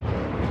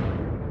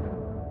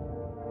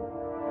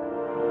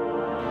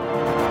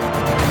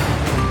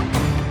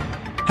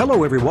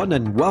Hello, everyone,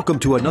 and welcome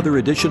to another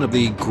edition of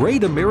the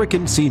Great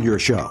American Senior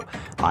Show.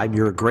 I'm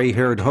your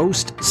gray-haired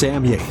host,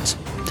 Sam Yates.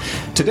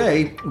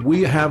 Today,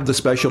 we have the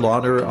special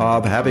honor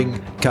of having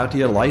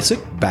Katya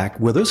Lysick back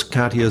with us.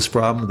 Katya is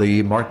from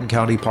the Martin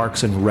County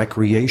Parks and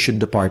Recreation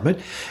Department.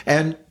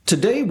 And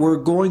today, we're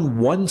going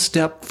one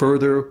step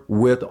further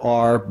with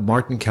our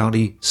Martin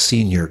County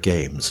Senior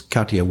Games.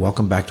 Katya,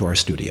 welcome back to our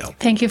studio.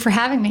 Thank you for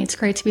having me. It's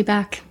great to be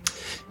back.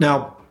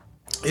 Now,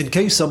 in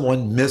case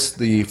someone missed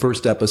the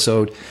first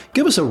episode,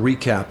 give us a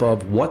recap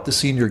of what the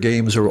Senior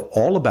Games are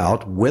all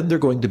about, when they're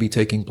going to be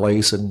taking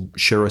place, and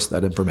share us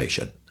that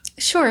information.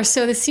 Sure.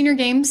 So the Senior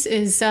Games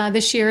is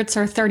this year, it's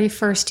our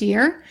 31st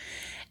year,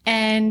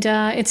 and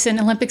it's an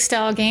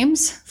Olympic-style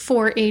games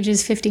for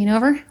ages 50 and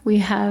over. We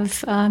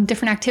have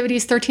different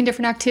activities, 13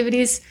 different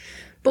activities: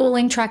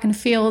 bowling, track and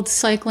field,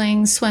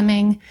 cycling,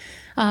 swimming,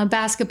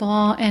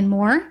 basketball, and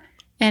more.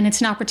 And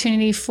it's an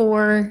opportunity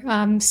for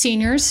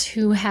seniors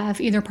who have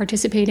either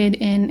participated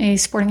in a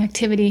sporting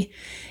activity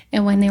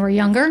and when they were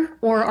younger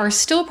or are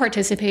still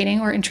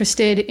participating or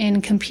interested in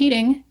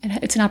competing.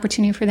 It's an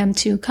opportunity for them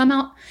to come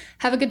out,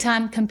 have a good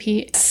time,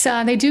 compete.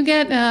 So they do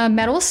get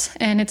medals,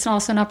 and it's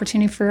also an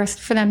opportunity for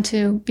them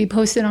to be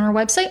posted on our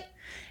website.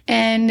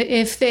 And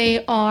if they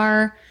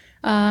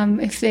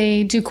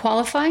do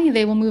qualify,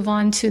 they will move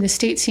on to the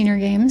State Senior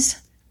Games,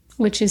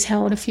 which is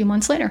held a few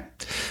months later.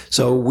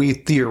 So we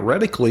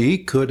theoretically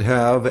could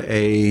have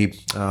a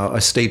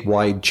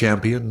statewide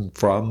champion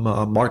from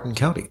Martin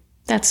County.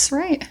 That's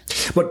right.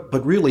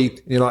 But really,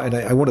 and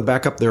I want to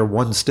back up there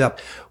one step.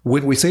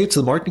 When we say it's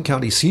the Martin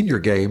County Senior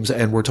Games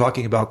and we're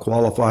talking about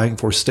qualifying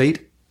for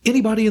state,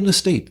 anybody in the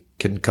state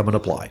can come and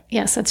apply.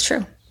 Yes, that's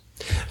true.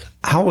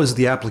 How is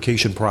the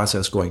application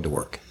process going to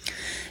work?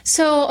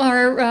 So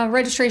our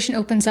registration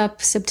opens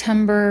up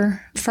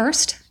September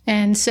 1st.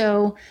 And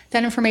so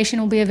that information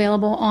will be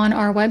available on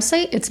our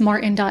website. It's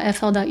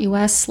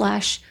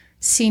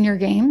martin.fl.us/senior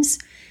games.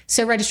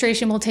 So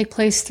registration will take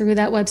place through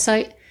that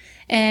website.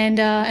 And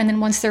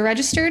then once they're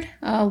registered,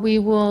 we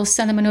will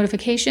send them a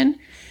notification.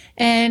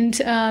 And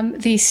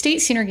the State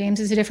Senior Games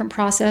is a different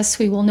process.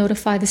 We will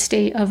notify the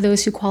state of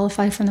those who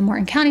qualify from the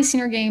Martin County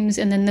Senior Games,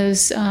 and then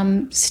those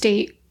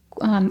state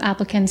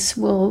applicants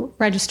will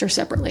register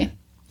separately.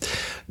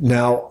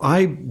 Now,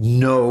 I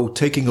know,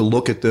 taking a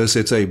look at this,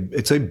 it's a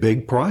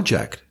big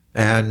project.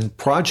 And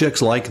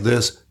projects like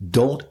this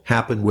don't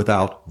happen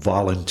without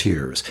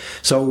volunteers.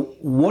 So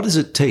what does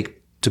it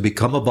take to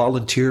become a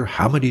volunteer?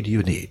 How many do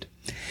you need?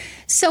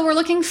 So we're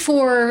looking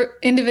for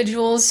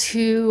individuals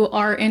who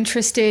are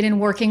interested in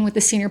working with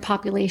the senior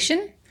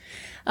population,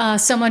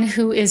 someone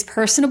who is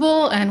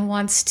personable and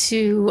wants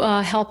to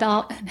help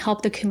out and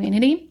help the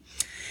community.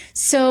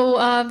 So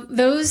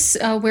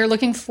we're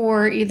looking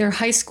for either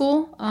high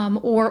school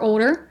or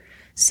older.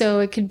 So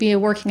it could be a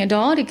working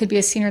adult, it could be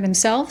a senior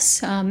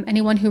themselves,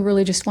 anyone who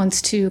really just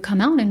wants to come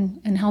out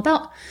and help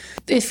out.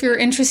 If you're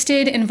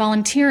interested in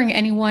volunteering,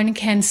 anyone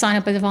can sign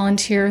up as a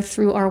volunteer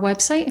through our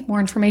website. More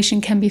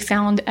information can be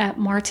found at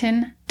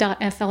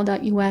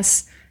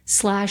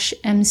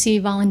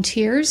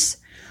martin.fl.us/mcvolunteers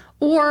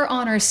or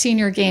on our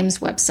Senior Games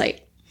website.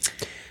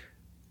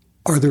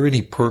 Are there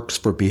any perks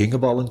for being a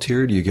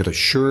volunteer? Do you get a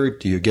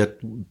shirt? Do you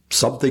get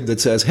something that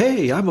says,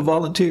 hey, I'm a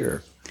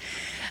volunteer?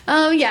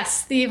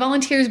 Yes, the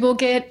volunteers will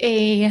get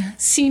a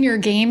Senior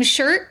Games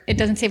shirt. It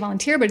doesn't say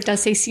volunteer, but it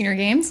does say Senior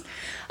Games.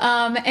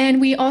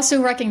 And we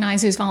also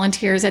recognize those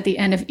volunteers at the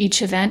end of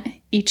each event,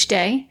 each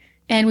day.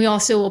 And we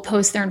also will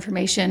post their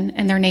information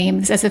and their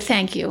names as a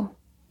thank you,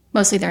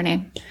 mostly their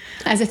name,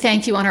 as a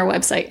thank you on our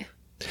website.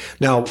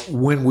 Now,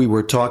 when we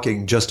were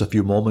talking just a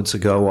few moments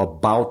ago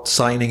about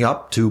signing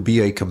up to be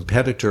a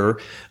competitor,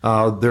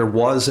 there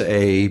was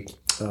a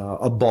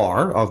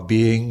bar of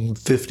being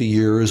 50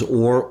 years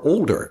or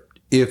older.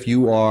 If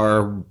you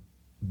are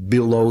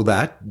below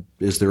that,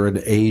 is there an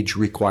age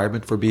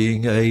requirement for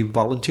being a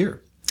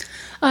volunteer?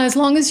 As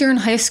long as you're in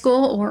high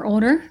school or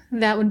older,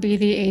 that would be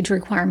the age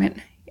requirement.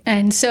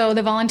 And so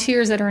the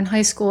volunteers that are in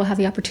high school have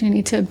the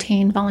opportunity to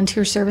obtain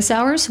volunteer service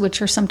hours, which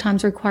are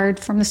sometimes required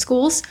from the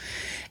schools.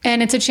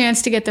 And it's a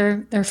chance to get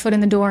their foot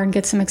in the door and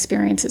get some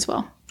experience as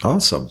well.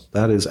 Awesome.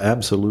 That is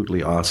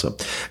absolutely awesome.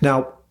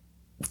 Now,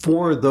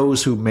 for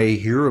those who may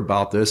hear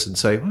about this and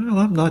say, well,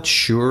 I'm not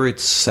sure, it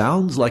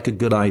sounds like a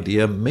good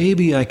idea,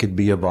 maybe I could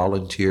be a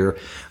volunteer.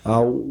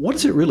 What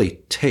does it really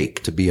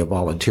take to be a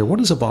volunteer? What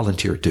does a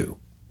volunteer do?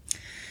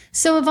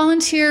 So a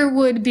volunteer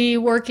would be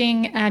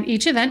working at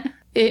each event.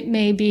 It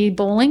may be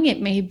bowling,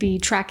 it may be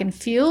track and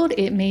field,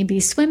 it may be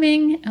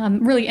swimming,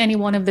 really any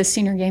one of the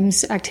Senior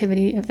Games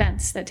activity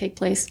events that take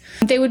place.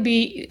 They would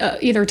be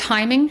either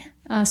timing,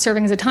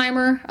 serving as a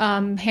timer,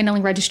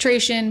 handling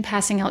registration,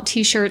 passing out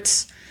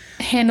T-shirts,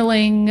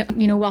 handling,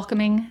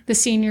 welcoming the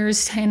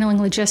seniors, handling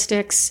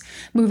logistics,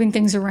 moving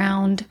things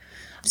around.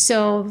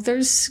 So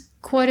there's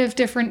quite a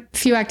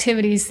few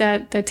activities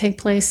that take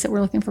place that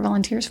we're looking for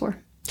volunteers for.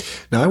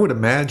 Now, I would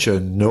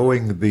imagine,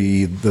 knowing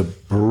the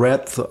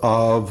breadth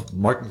of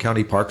Martin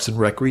County Parks and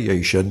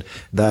Recreation,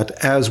 that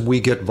as we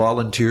get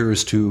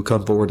volunteers to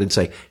come forward and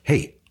say,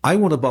 hey, I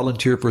want to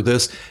volunteer for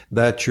this,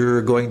 that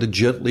you're going to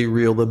gently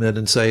reel them in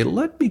and say,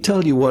 let me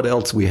tell you what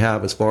else we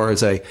have as far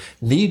as a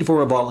need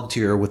for a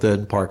volunteer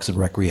within Parks and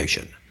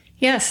Recreation.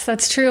 Yes,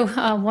 that's true.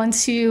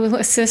 Once you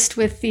assist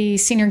with the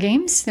senior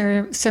games,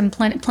 there are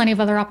plenty of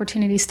other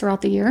opportunities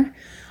throughout the year.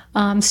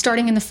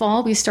 Starting in the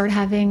fall, we start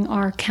having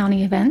our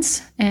county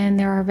events, and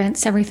there are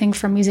events, everything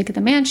from Music at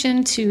the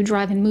Mansion to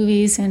drive-in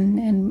movies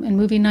and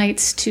movie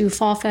nights to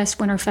Fall Fest,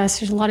 Winter Fest.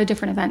 There's a lot of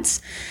different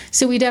events.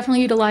 So we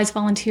definitely utilize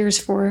volunteers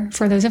for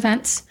those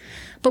events.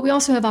 But we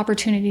also have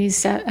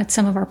opportunities at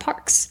some of our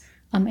parks,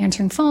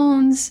 answering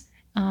phones,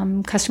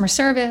 customer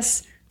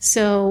service.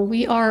 So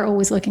we are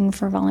always looking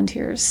for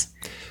volunteers.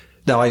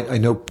 Now, I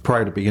know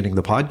prior to beginning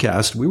the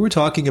podcast, we were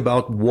talking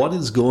about what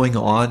is going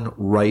on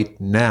right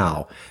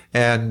now.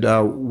 And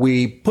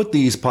we put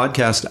these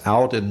podcasts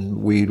out,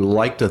 and we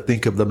like to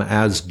think of them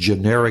as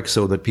generic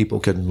so that people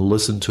can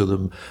listen to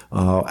them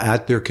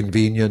at their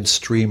convenience,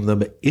 stream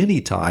them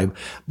anytime.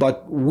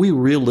 But we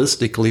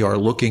realistically are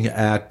looking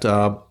at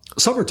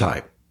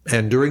summertime.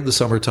 And during the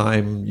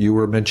summertime, you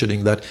were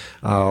mentioning that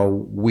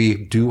we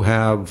do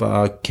have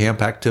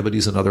camp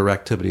activities and other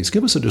activities.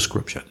 Give us a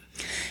description.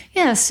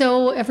 Yeah,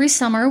 so every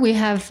summer we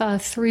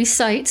have 3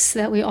 sites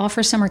that we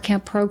offer summer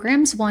camp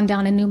programs, one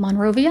down in New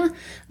Monrovia,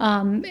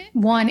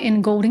 one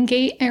in Golden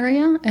Gate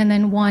area, and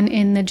then one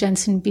in the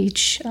Jensen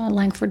Beach,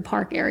 Langford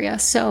Park area.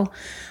 So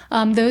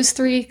those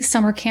 3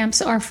 summer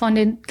camps are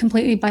funded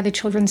completely by the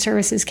Children's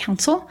Services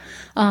Council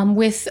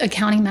with a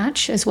county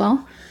match as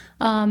well.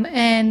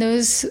 And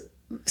those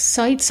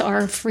sites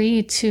are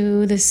free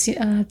to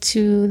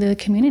the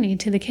community,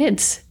 to the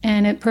kids,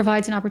 and it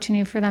provides an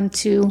opportunity for them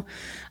to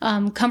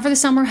come for the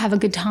summer, have a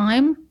good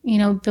time,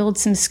 build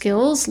some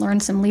skills, learn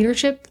some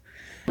leadership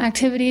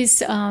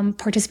activities,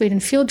 participate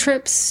in field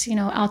trips,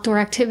 outdoor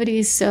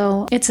activities.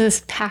 So it's a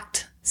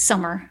packed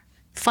summer,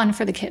 fun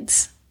for the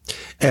kids.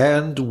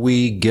 And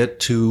we get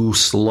to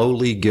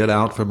slowly get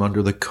out from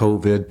under the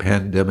COVID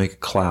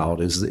pandemic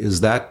cloud. Is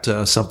that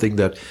something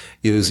that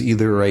is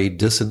either a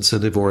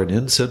disincentive or an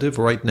incentive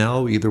right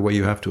now? Either way,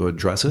 you have to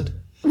address it.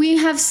 We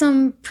have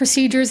some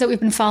procedures that we've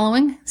been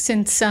following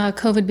since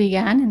COVID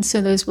began, and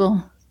so those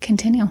will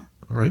continue.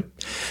 All right.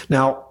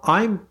 Now,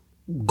 I'm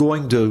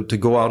going to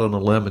go out on a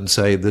limb and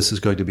say this is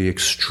going to be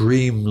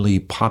extremely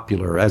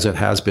popular, as it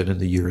has been in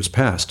the years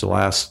past, the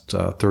last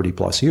 30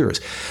 plus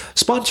years.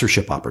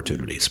 Sponsorship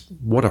opportunities,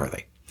 what are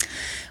they?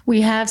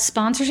 We have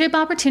sponsorship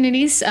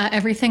opportunities,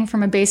 everything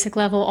from a basic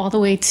level all the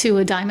way to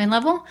a diamond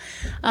level.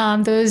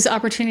 Those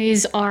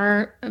opportunities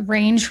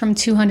range from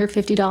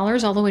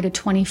 $250 all the way to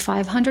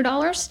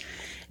 $2,500.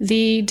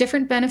 The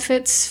different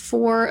benefits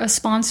for a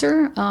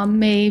sponsor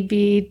may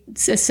be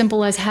as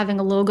simple as having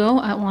a logo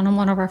on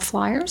one of our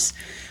flyers,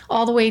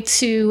 all the way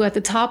to, at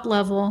the top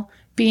level,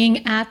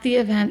 being at the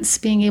events,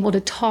 being able to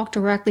talk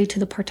directly to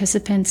the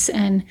participants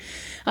and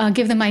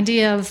give them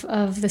idea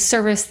of the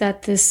service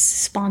that this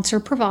sponsor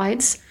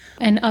provides.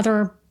 And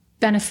other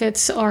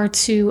benefits are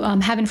to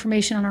have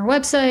information on our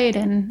website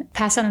and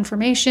pass out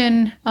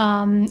information,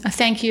 a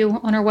thank you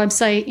on our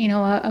website,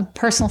 a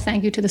personal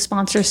thank you to the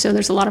sponsor. So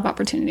there's a lot of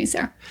opportunities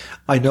there.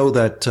 I know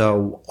that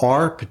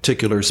our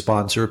particular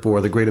sponsor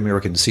for the Great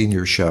American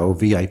Senior Show,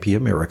 VIP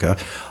America,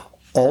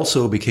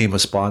 also became a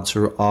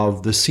sponsor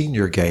of the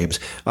Senior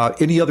Games.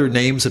 Any other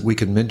names that we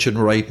can mention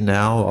right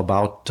now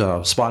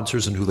about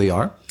sponsors and who they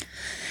are?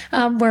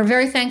 We're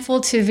very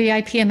thankful to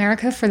VIP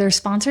America for their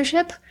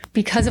sponsorship.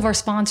 Because of our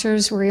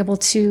sponsors, we're able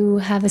to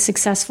have a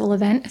successful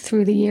event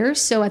through the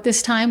years. So at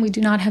this time, we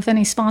do not have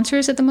any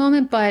sponsors at the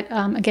moment, but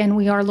again,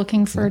 we are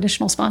looking for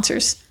additional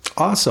sponsors.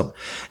 Awesome.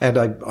 And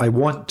I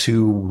want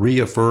to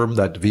reaffirm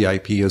that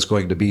VIP is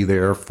going to be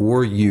there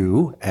for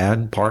you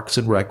and Parks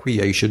and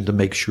Recreation to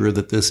make sure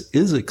that this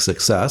is a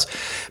success,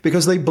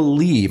 because they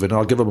believe, and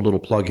I'll give them a little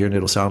plug here and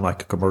it'll sound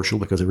like a commercial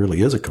because it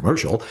really is a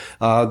commercial.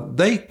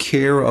 They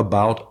care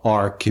about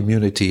our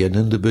community and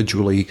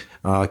individually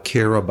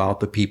care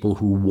about the people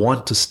who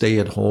want to stay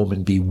at home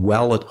and be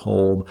well at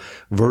home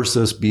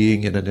versus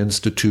being in an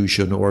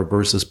institution or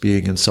versus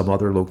being in some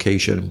other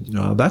location.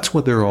 That's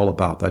what they're all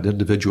about, that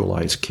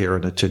individualized care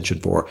and attention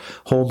for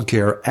home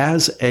care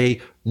as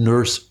a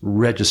nurse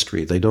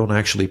registry. They don't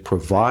actually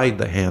provide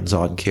the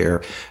hands-on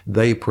care.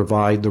 They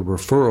provide the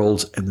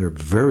referrals, and they're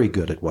very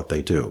good at what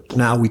they do.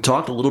 Now, we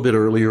talked a little bit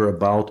earlier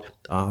about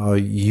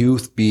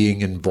youth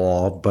being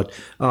involved, but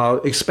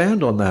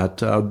expand on that.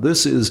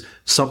 This is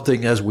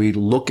something, as we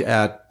look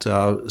at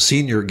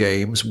senior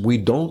games, we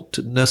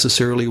don't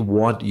necessarily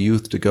want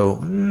youth to go,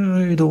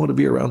 I don't want to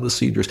be around the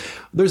seniors.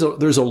 There's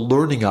a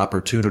learning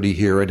opportunity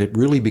here, and it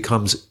really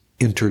becomes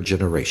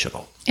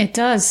intergenerational. It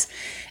does.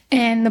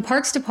 And the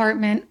Parks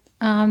Department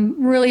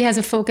really has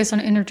a focus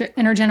on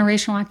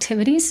intergenerational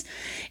activities.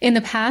 In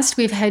the past,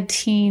 we've had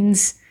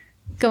teens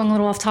going a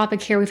little off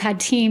topic here, we've had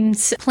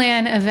teams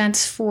plan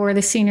events for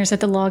the seniors at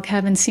the Log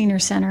Cabin Senior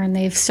Center, and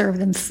they've served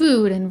them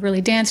food and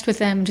really danced with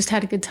them, just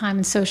had a good time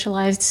and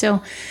socialized.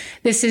 So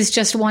this is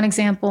just one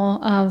example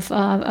of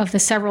the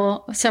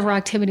several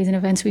activities and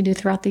events we do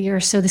throughout the year.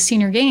 So the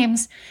Senior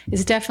Games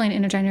is definitely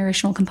an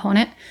intergenerational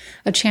component,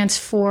 a chance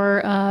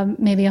for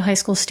maybe a high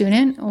school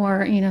student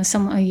or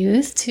a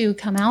youth to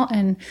come out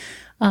and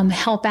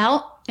help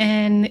out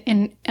and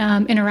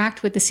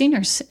interact with the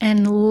seniors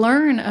and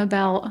learn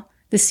about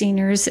the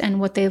seniors and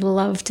what they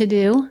love to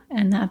do.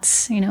 And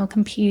that's,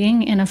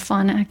 competing in a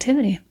fun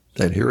activity.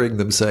 And hearing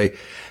them say,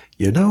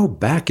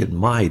 back in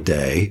my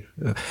day,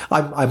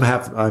 I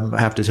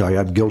have to tell you,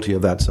 I'm guilty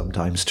of that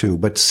sometimes too,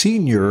 but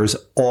seniors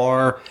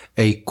are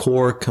a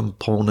core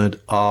component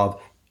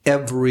of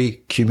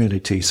every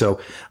community. So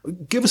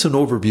give us an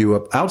overview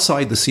of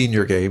outside the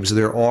Senior Games.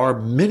 There are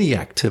many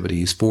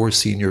activities for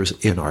seniors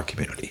in our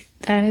community.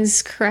 That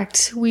is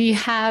correct. We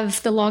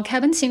have the Log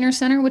Cabin Senior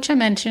Center, which I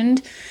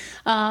mentioned.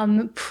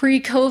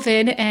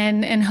 Pre-COVID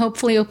and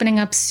hopefully opening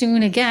up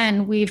soon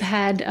again, we've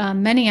had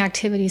many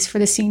activities for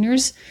the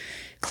seniors.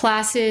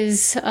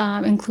 Classes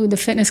include the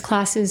fitness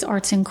classes,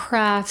 arts and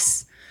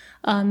crafts,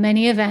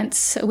 many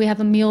events. We have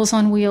a Meals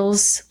on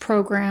Wheels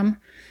program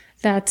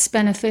that's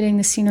benefiting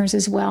the seniors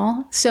as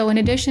well. So in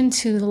addition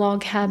to the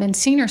Log Cabin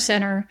Senior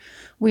Center,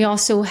 we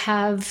also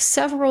have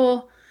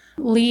several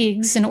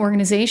leagues and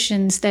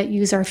organizations that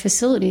use our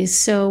facilities.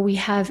 So we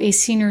have a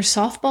senior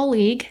softball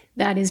league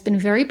that has been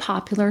very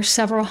popular.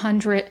 Several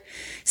hundred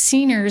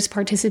seniors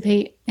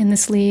participate in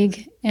this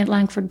league at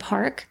Langford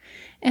Park.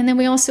 And then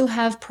we also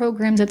have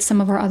programs at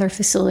some of our other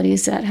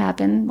facilities that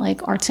happen,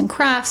 like arts and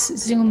crafts,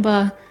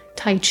 Zumba,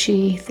 Tai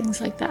Chi, things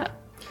like that.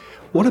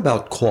 What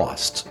about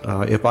cost?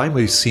 If I'm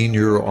a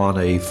senior on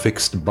a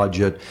fixed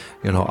budget,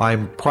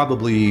 I'm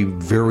probably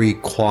very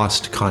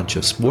cost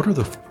conscious. What are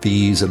the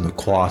fees and the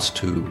cost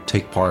to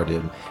take part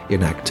in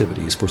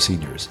activities for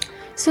seniors?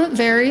 So it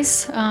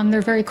varies.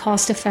 They're very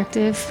cost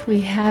effective. We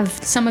have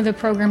some of the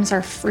programs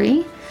are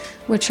free,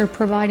 which are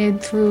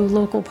provided through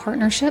local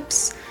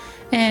partnerships.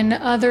 And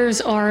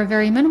others are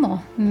very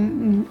minimal,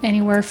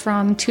 anywhere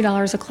from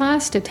 $2 a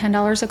class to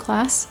 $10 a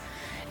class.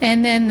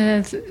 And then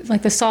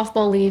the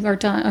softball league are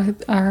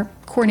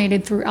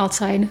coordinated through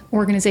outside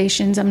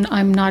organizations.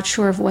 I'm not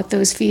sure of what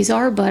those fees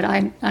are, but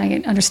I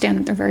understand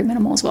that they're very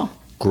minimal as well.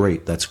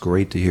 Great. That's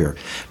great to hear.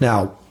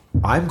 Now,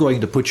 I'm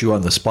going to put you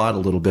on the spot a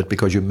little bit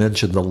because you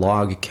mentioned the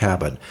Log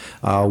Cabin.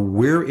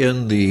 We're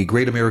in the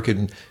Great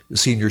American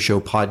Senior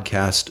Show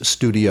podcast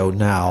studio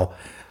now.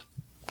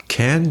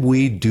 Can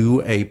we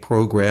do a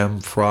program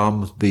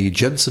from the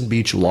Jensen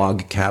Beach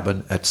Log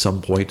Cabin at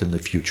some point in the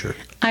future?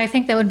 I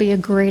think that would be a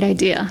great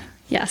idea.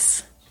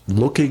 Yes.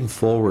 Looking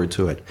forward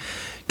to it.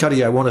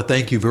 Katia, I want to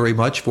thank you very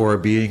much for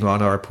being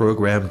on our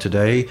program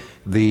today.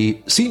 The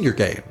Senior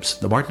Games,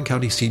 the Martin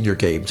County Senior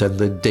Games, and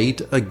the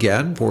date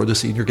again for the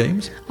Senior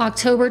Games?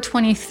 October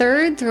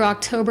 23rd through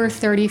October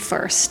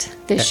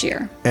 31st this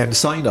year. And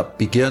sign up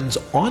begins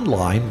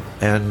online.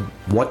 And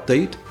what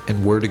date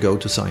and where to go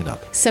to sign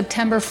up?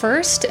 September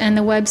 1st, and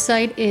the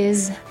website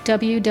is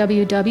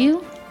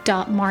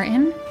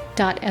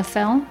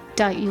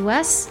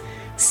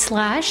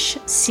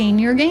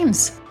www.martin.fl.us/Senior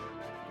Games.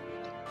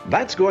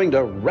 That's going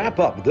to wrap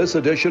up this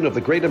edition of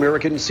the Great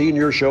American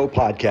Senior Show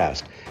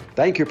podcast.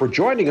 Thank you for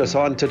joining us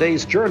on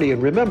today's journey.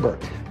 And remember,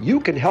 you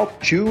can help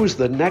choose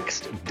the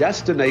next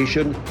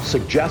destination,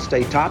 suggest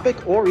a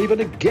topic, or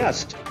even a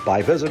guest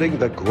by visiting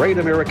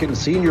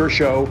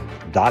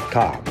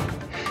thegreatamericanseniourshow.com.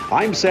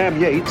 I'm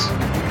Sam Yates.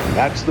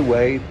 That's the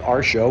way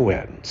our show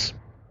ends.